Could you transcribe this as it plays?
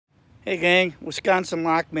Hey gang, Wisconsin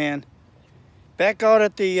Lockman. Back out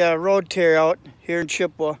at the road tear out here in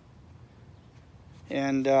Chippewa.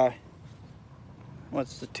 And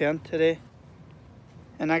what's the 10th today?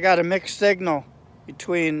 And I got a mixed signal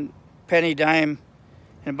between penny, dime,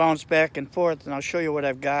 and bounce back and forth, and I'll show you what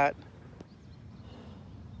I've got.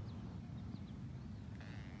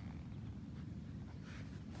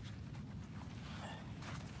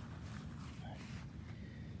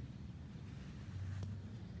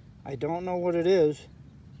 I don't know what it is.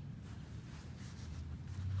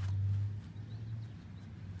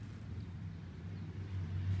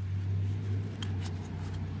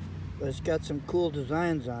 But it's got some cool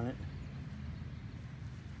designs on it.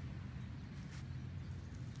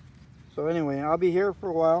 So anyway, I'll be here for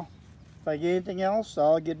a while. If I get anything else,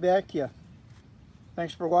 I'll get back to you.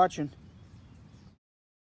 Thanks for watching.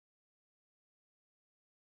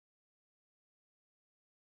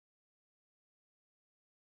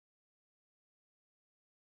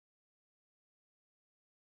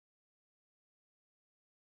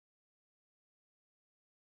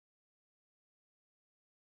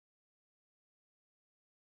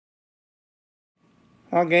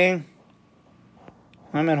 Well, gang,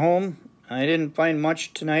 I'm at home. I didn't find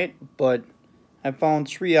much tonight, but I found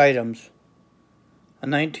 3 items. A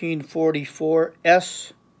 1944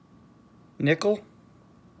 S nickel,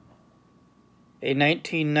 a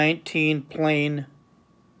 1919 plain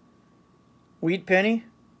wheat penny,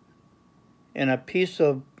 and a piece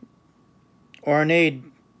of ornate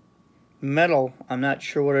metal. I'm not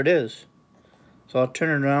sure what it is. So I'll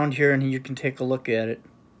turn it around here and you can take a look at it.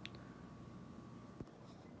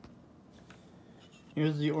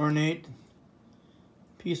 Here's the ornate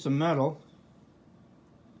piece of metal.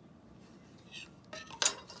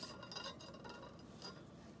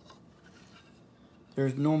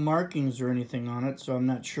 There's no markings or anything on it, so I'm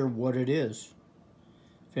not sure what it is.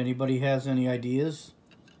 If anybody has any ideas,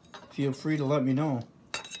 feel free to let me know.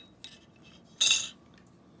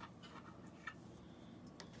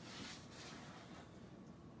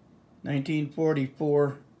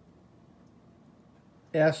 $1944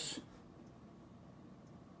 S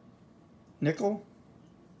nickel.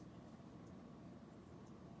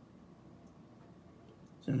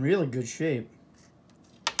 It's in really good shape.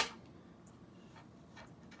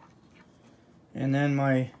 And then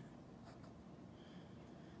my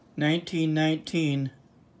 1919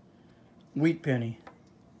 wheat penny.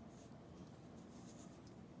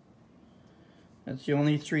 That's the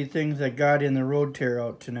only 3 things I got in the road tear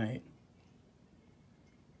out tonight.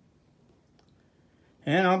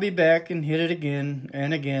 And I'll be back and hit it again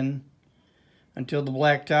and again until the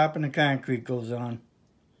blacktop and the concrete goes on.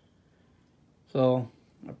 So,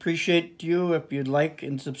 appreciate you if you'd like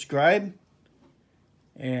and subscribe.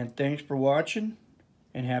 And thanks for watching,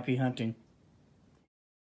 and happy hunting.